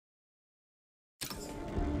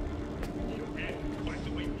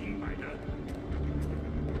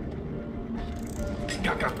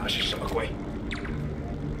那是什么鬼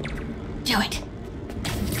Do it.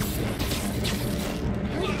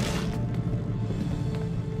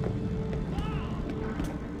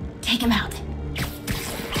 Take him out.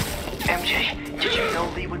 MJ, did you know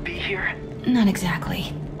Lee would be here? Not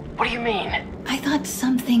exactly. What do you mean? I thought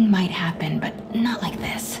something might happen, but not like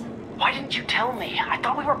this. Why didn't you tell me? I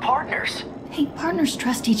thought we were partners. Hey, partners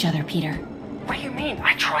trust each other, Peter. What do you mean?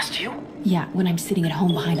 I trust you? Yeah, when I'm sitting at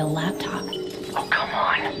home behind a laptop. Oh, come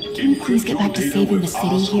on. Can we please get back to saving the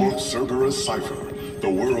city here? Cerberus cipher, the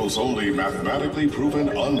world's only mathematically proven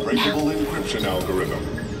unbreakable encryption algorithm.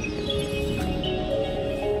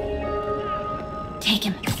 Take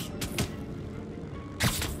him.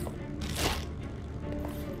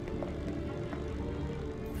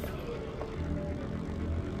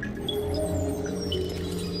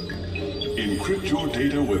 Encrypt your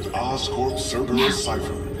data with Oscorp's Cerberus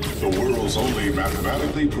cipher, the world's only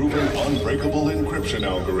mathematically proven unbreakable encryption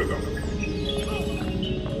algorithm.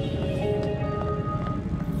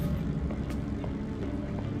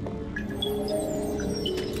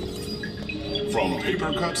 From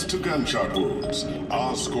paper cuts to gunshot wounds,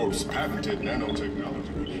 Oscorp's patented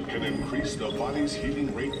nanotechnology can increase the body's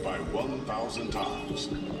healing rate by 1,000 times.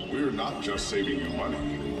 We're not just saving you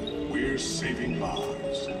money, we're saving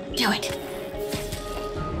lives. Do it.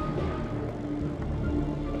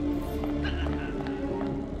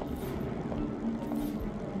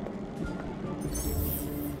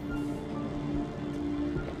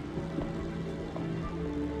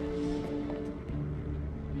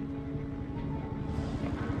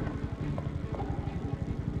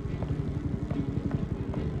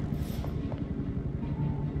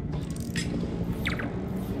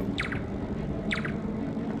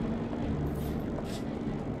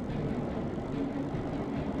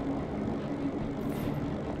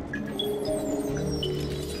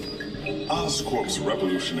 Oscorp's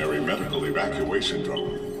Revolutionary Medical Evacuation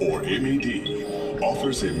Drone, or MED,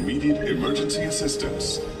 offers immediate emergency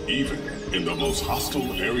assistance, even in the most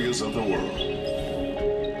hostile areas of the world.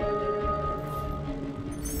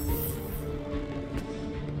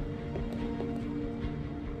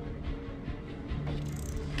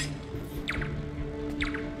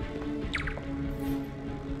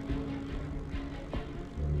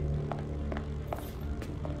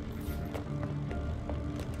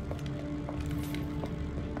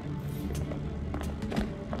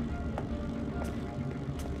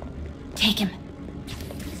 Take him.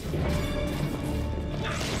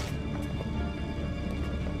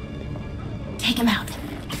 Take him out.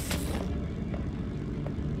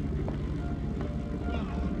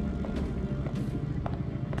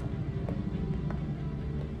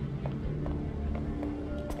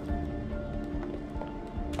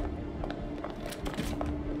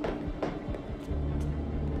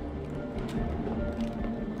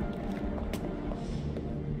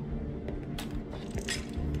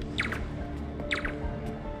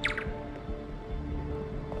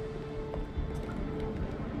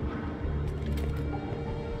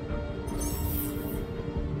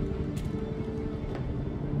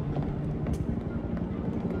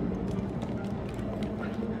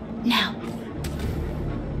 Now.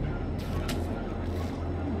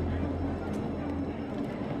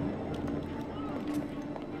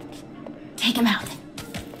 Take him out.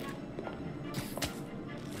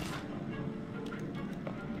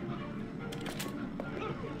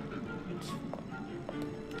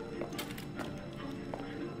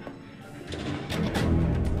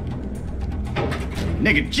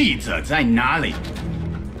那个记者在哪里？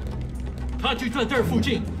他就在这儿附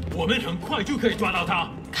近，我们很快就可以抓到他。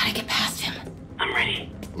 Gotta get past him. I'm ready.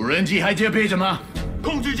 无人机还戒备着吗？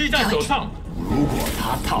控制机在手上。如果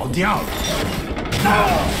他逃掉了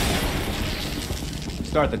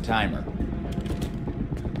 ，Start the timer.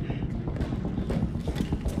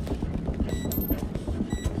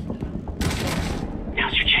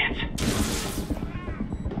 Now's your chance.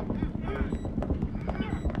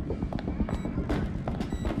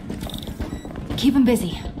 Keep him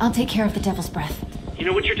busy. I'll take care of the Devil's Breath. You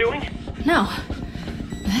know what you're doing? No.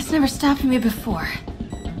 That's never stopped me before.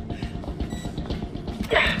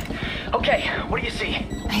 Okay, what do you see?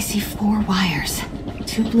 I see 4 wires.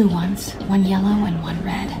 2 blue ones, 1 yellow, and 1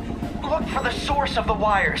 red. Look for the source of the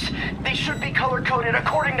wires. They should be color-coded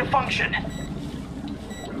according to function.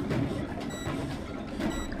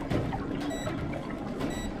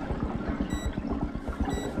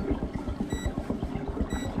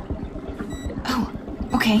 Oh,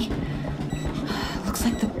 okay. Looks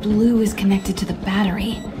like the blue is connected to the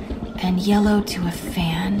battery, and yellow to a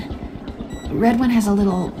fan. Red one has a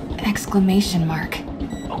little exclamation mark.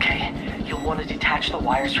 Okay, you'll want to detach the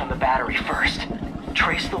wires from the battery first.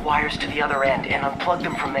 Trace the wires to the other end and unplug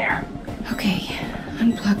them from there. Okay,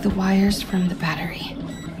 unplug the wires from the battery.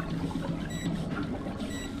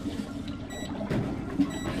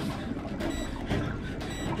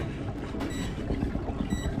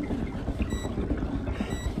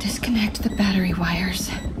 Disconnect the battery wires.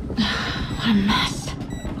 What a mess.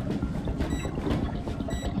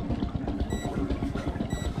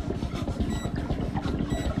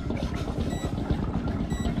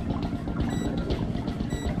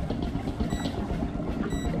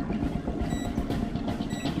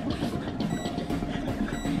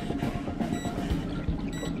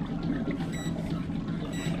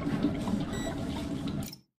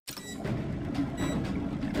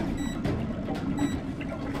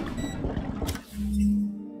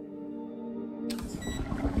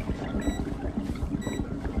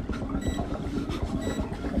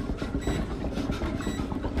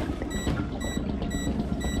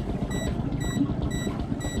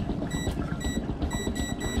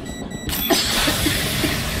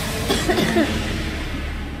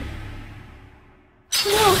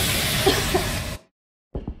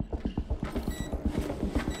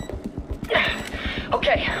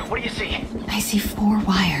 Okay, what do you see? I see 4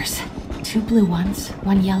 wires. 2 blue ones,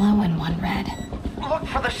 1 yellow, and 1 red. Look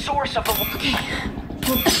for the source of the... Okay.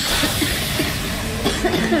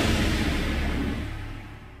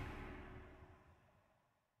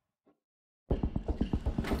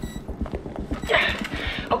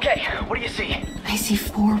 Okay, what do you see? I see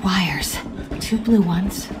 4 wires. 2 blue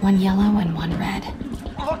ones, 1 yellow, and 1 red.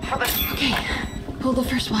 Look for the... Okay, pull the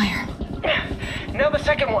first wire. Now the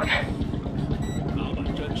second one.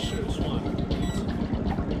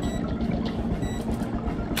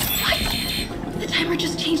 What? The timer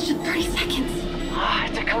just changed to 30 seconds. Ah,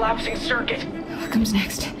 it's a collapsing circuit. What comes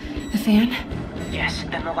next? The fan? Yes,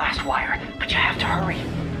 then the last wire. But you have to hurry.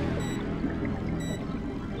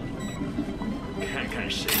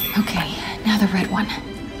 Okay, now the red one.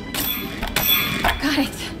 Got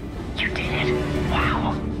it. You did it.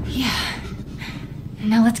 Wow. Yeah.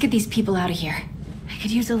 Now let's get these people out of here. I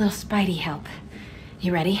could use a little Spidey help.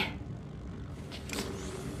 You ready?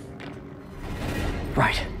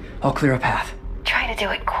 Right. I'll clear a path. Try to do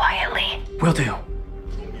it quietly. Will do.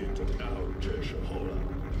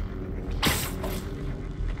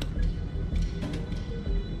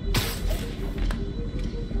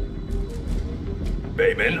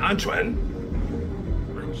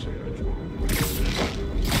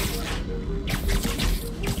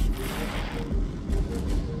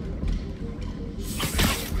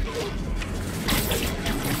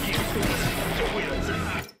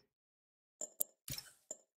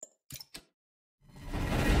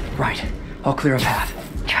 Right. I'll clear a path.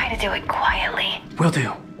 Try to do it quietly. Will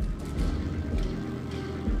do.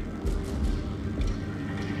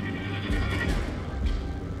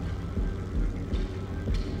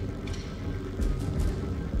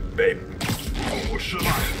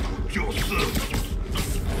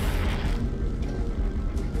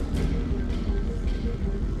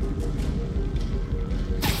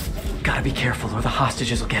 Gotta be careful or the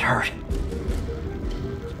hostages will get hurt.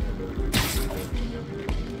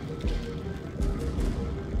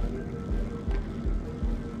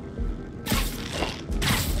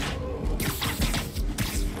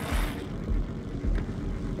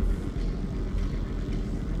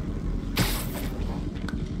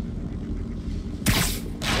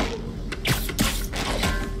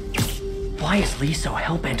 Why is Lee so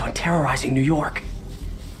hell-bent on terrorizing New York?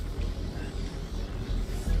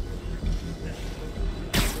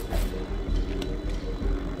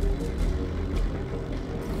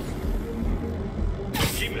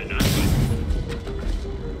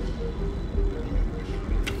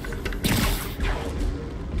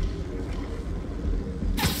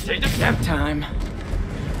 Nap time.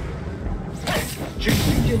 这里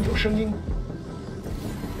面有声音。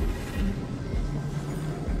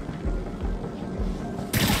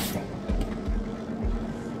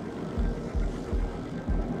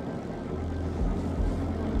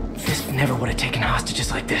 Fisk never would have taken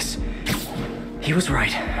hostages like this. He was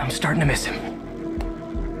right. I'm starting to miss him.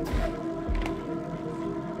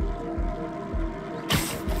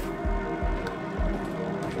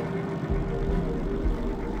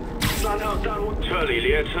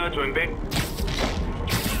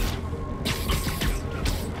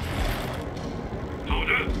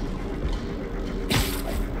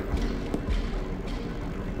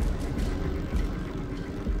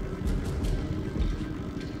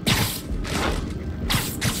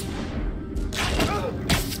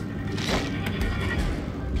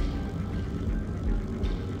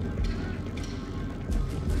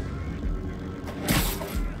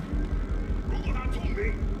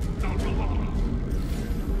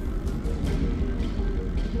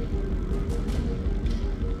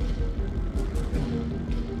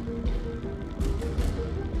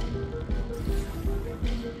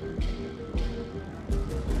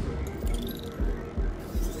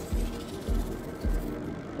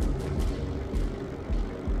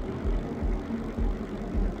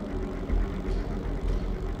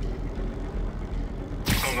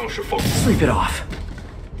 Sleep it off.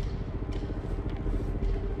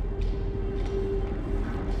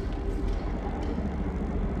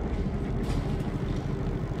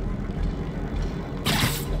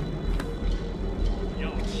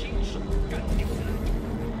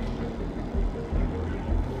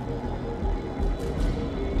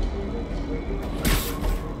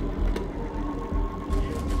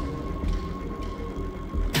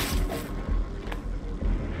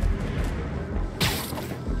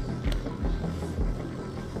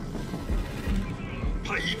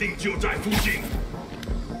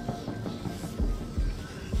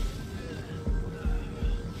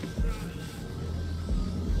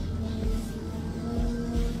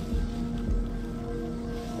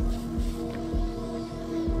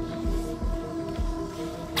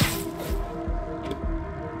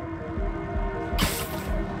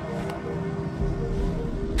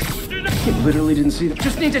 You literally didn't see them.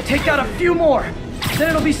 Just need to take out a few more. Then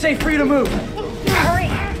it'll be safe for you to move. Hurry!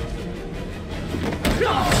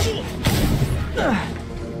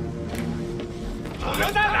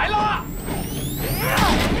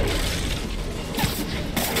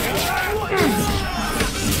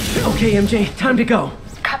 Okay, MJ, time to go.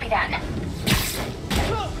 Copy that.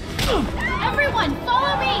 Everyone,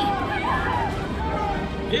 follow me!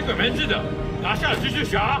 一个没知道，拿下蜘蛛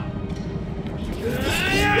侠。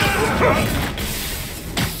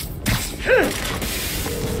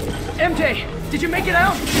 MJ, did you make it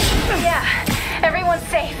out? Yeah, everyone's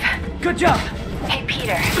safe. Good job. Hey,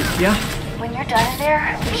 Peter. Yeah? When you're done in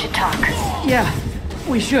there, we should talk. Yeah,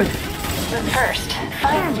 we should. But first,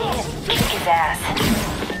 find Lee and kick his ass.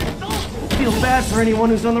 Feel bad for anyone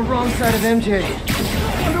who's on the wrong side of MJ.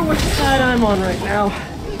 Wonder which side I'm on right now.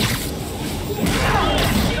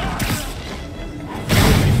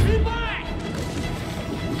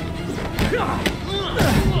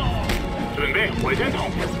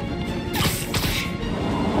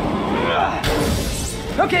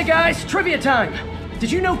 Okay guys, trivia time!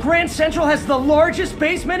 Did you know Grand Central has the largest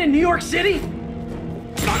basement in New York City?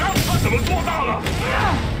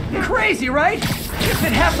 Crazy, right? It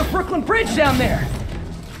fit half the Brooklyn Bridge down there!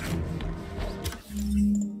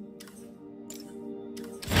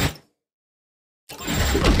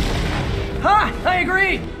 Ha! I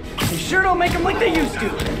agree! They sure don't make them like they used to.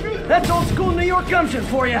 That's old school New York gumption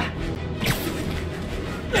for you.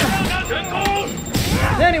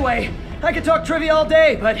 Anyway, I could talk trivia all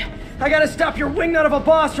day, but I gotta stop your wingnut of a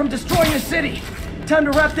boss from destroying the city. Time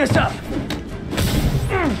to wrap this up.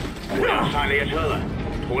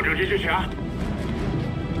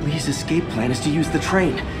 Lee's escape plan is to use the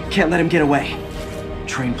train. Can't let him get away.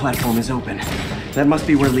 Train platform is open. That must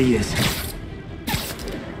be where Lee is.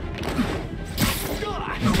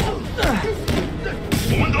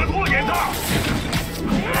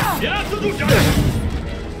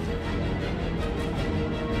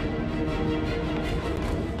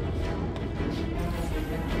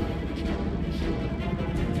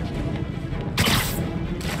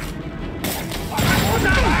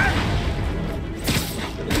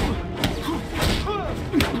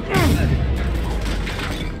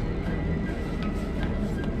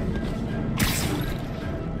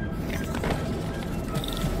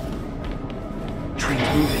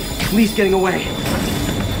 Lee's getting away.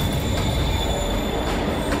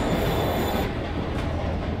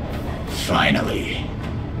 Finally.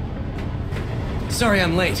 Sorry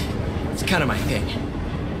I'm late. It's kind of my thing.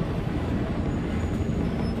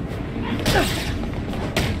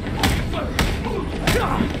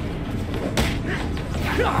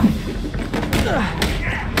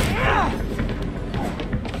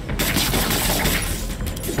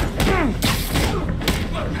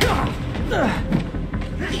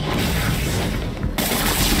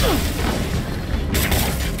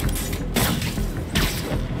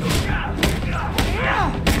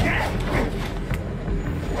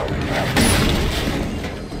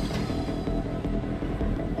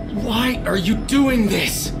 Why are you doing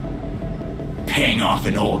this? Paying off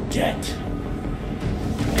an old debt.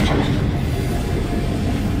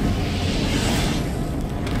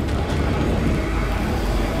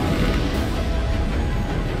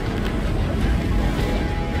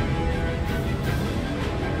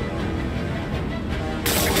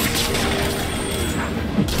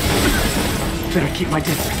 Better keep my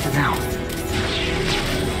distance for now.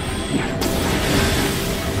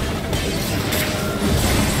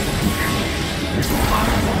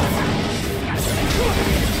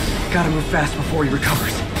 Gotta move fast before he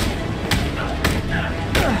recovers.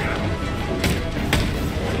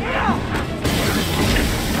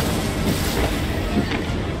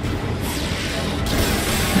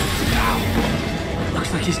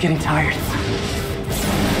 Looks like he's getting tired.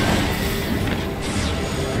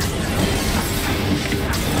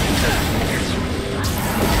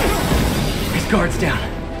 Guards down.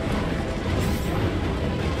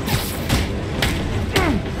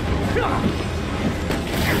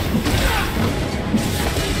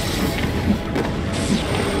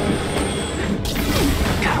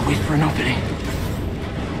 Gotta wait for an opening.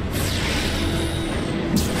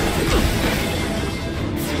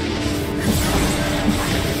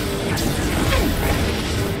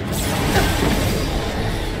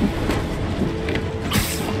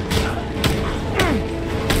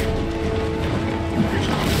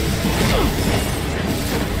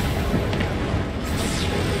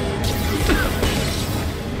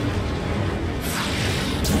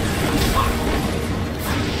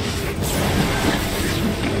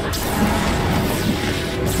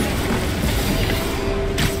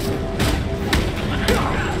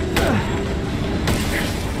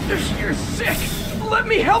 You're sick! Let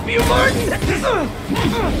me help you, Martin!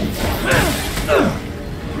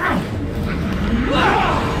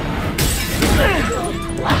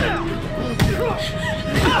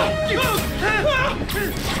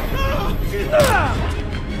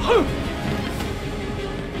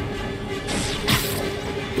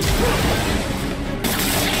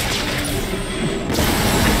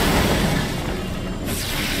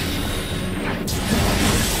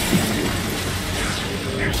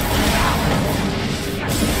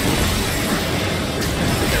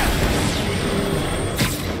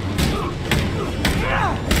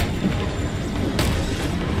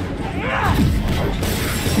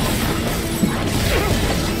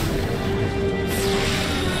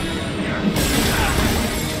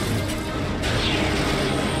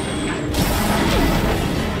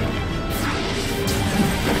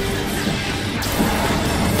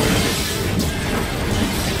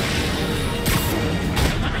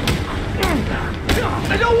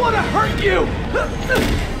 I don't want to hurt you!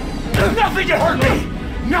 Nothing can hurt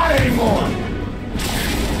me! Not anymore!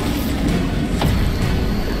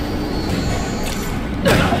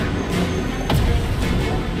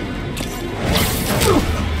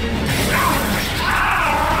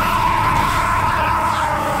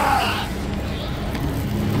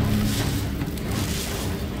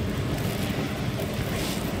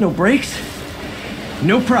 No brakes?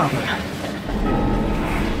 No problem.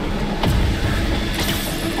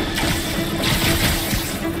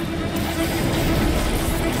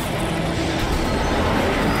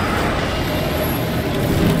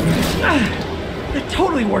 That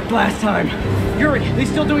totally worked last time. Yuri, they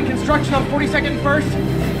still doing construction on 42nd and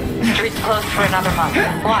 1st? Street's closed for another month.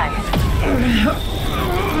 Why?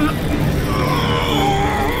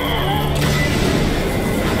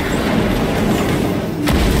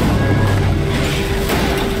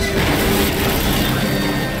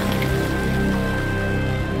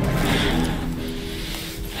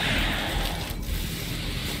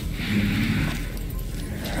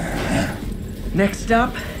 Next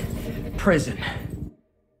stop, prison.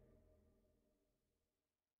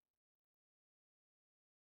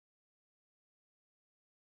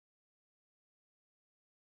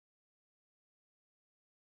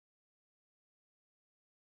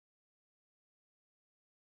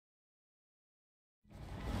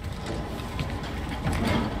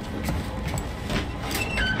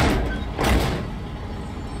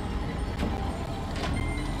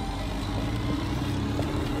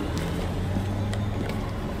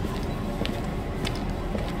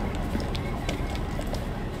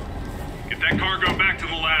 That cargo back to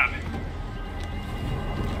the lab.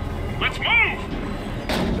 Let's move!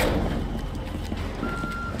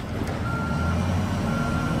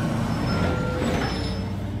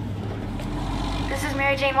 This is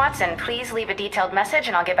Mary Jane Watson. Please leave a detailed message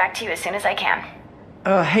and I'll get back to you as soon as I can.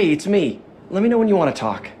 Hey, it's me. Let me know when you want to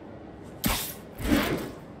talk.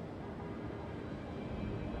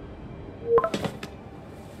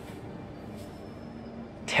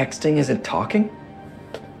 Texting isn't talking?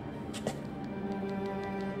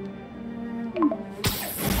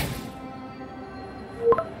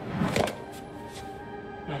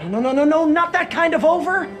 No, not that kind of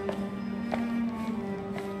over!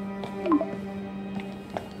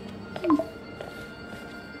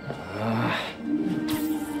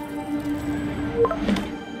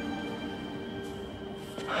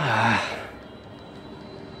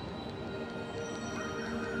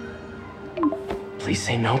 Please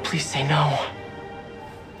say no, please say no.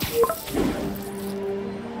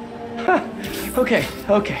 Okay.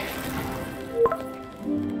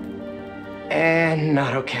 And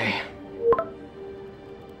not okay.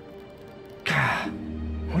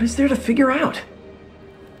 What is there to figure out?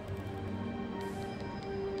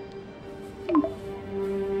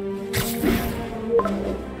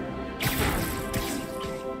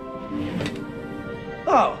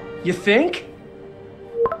 Oh, you think?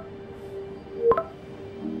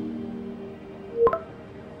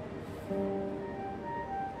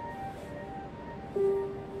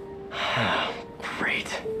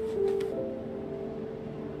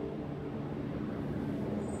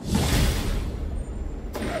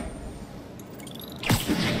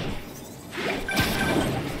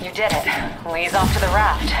 You did it. Lee's off to the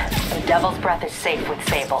raft. The Devil's Breath is safe with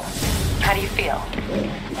Sable. How do you feel?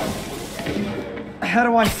 How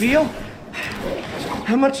do I feel?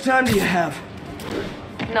 How much time do you have?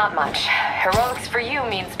 Not much. Heroics for you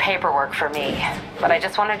means paperwork for me. But I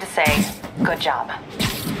just wanted to say, good job.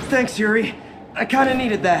 Thanks, Yuri. I kinda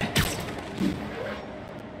needed that.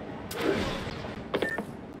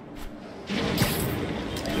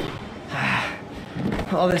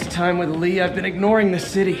 All this time with Lee, I've been ignoring the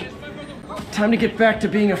city. Time to get back to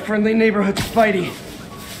being a friendly neighborhood Spidey.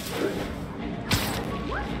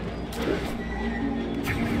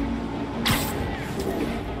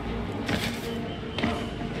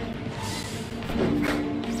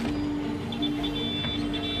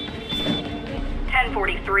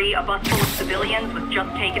 A bus full of civilians was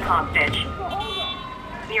just taken hostage.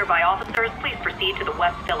 Nearby officers, please proceed to the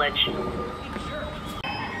West Village.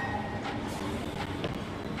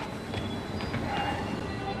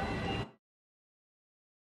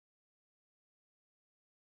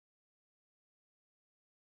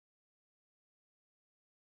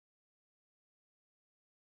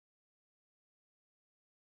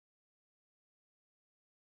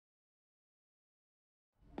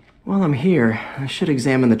 While I'm here, I should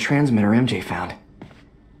examine the transmitter MJ found.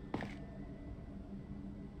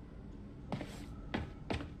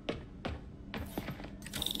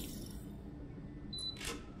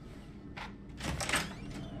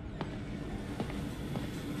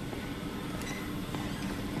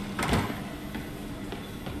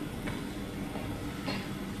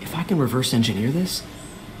 If I can reverse engineer this,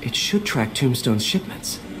 it should track Tombstone's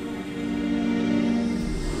shipments.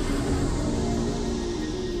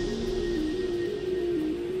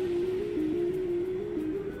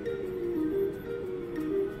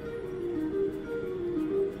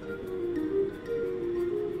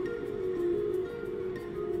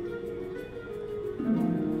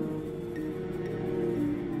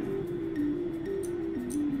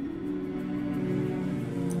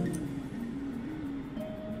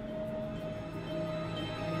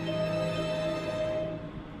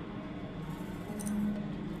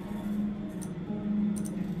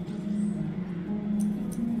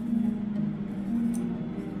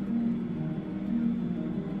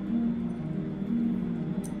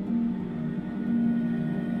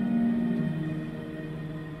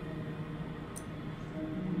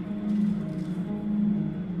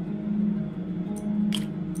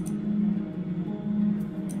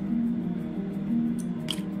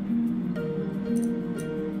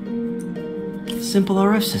 Simple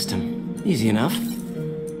RF system. Easy enough.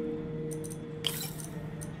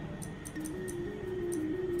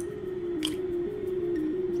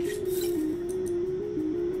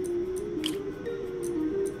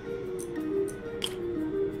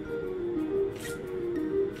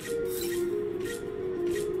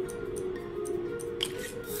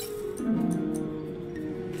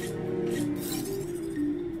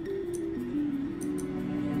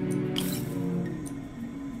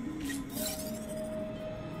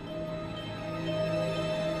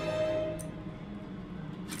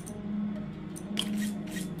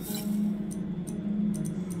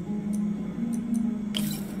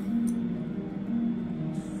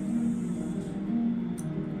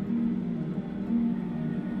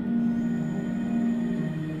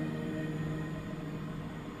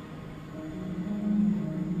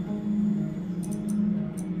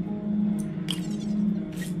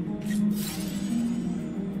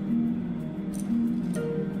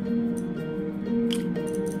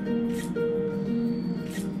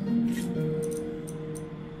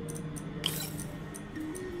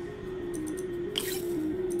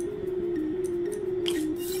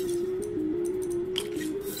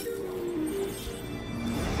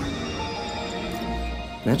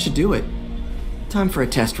 That should do it. Time for a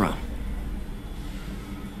test run.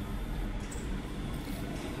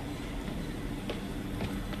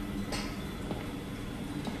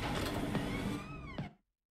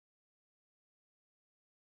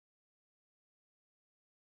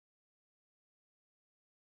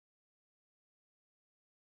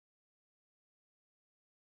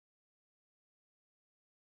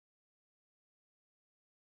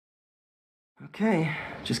 Okay,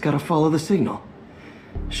 just gotta follow the signal.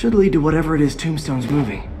 Should lead to whatever it is Tombstone's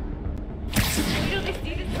moving.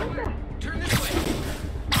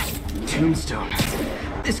 Tombstone.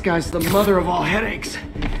 This guy's the mother of all headaches.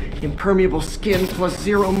 Impermeable skin plus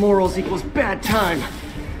zero morals equals bad time.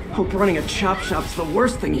 Hope running a chop shop's the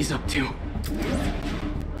worst thing he's up to.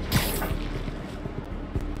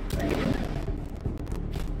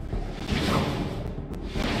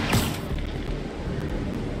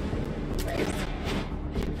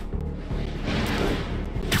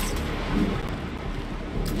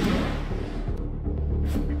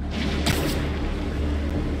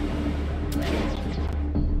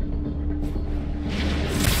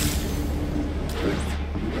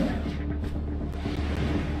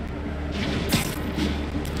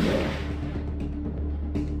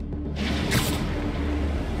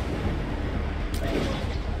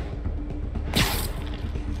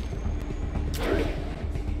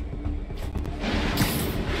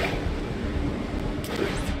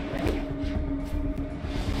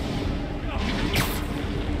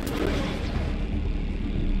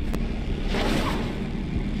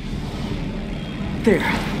 There.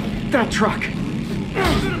 That truck.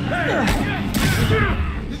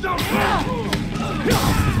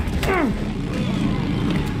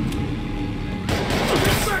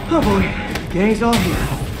 Oh boy. Gang's all here.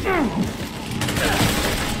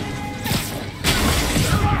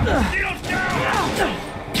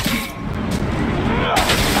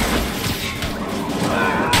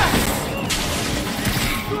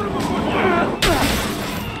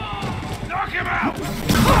 Knock him out!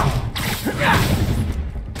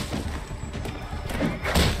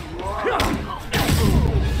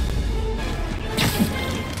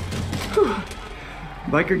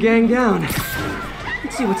 Biker gang down.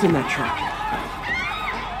 Let's see what's in that truck.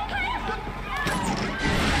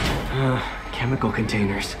 Chemical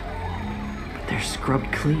containers. But they're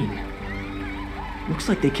scrubbed clean. Looks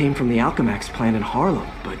like they came from the Alchemax plant in Harlem,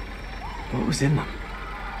 but what was in them?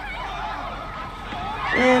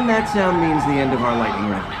 And that sound means the end of our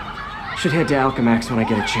lightning round. Should head to Alchemax when I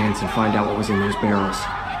get a chance and find out what was in those barrels.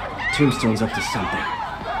 Tombstone's up to something.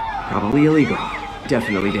 Probably illegal.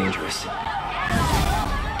 Definitely dangerous.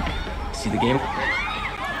 See the game?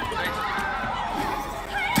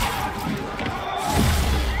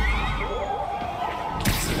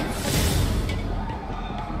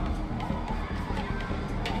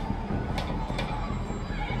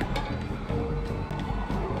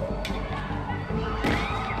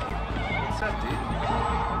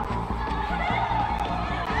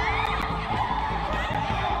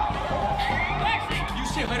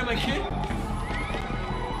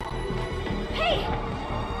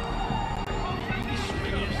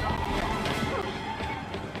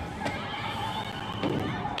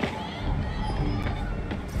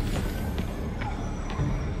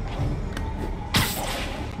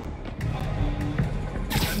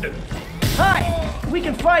 Hi! We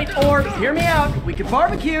can fight, or, hear me out, we can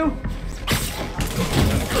barbecue!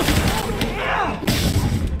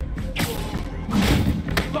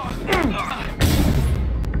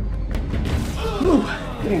 Ooh,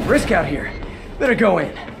 getting brisk out here. Better go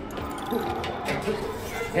in.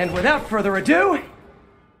 And without further ado...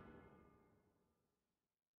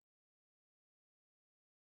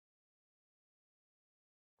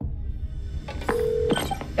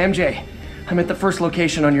 MJ, I'm at the first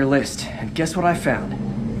location on your list, and guess what I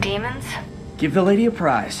found? Demons? Give the lady a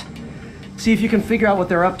prize. See if you can figure out what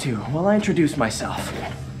they're up to while I introduce myself.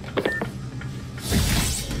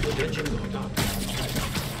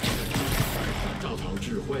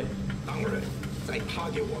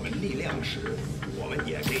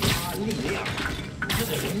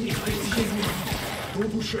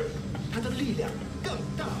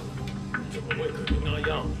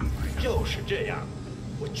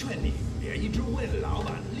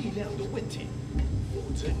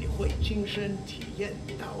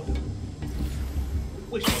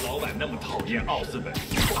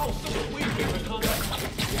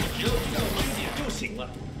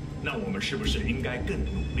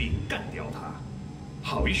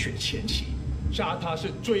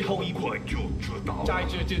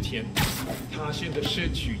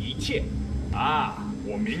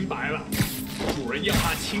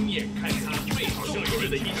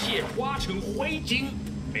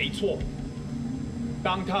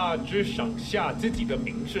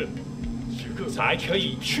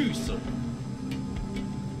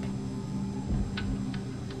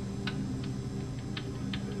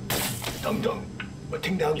等等，我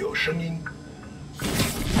听到有声音。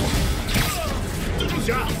蜘蛛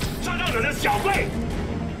侠，杀掉你的小辈，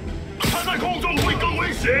他在空中会更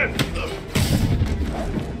危险。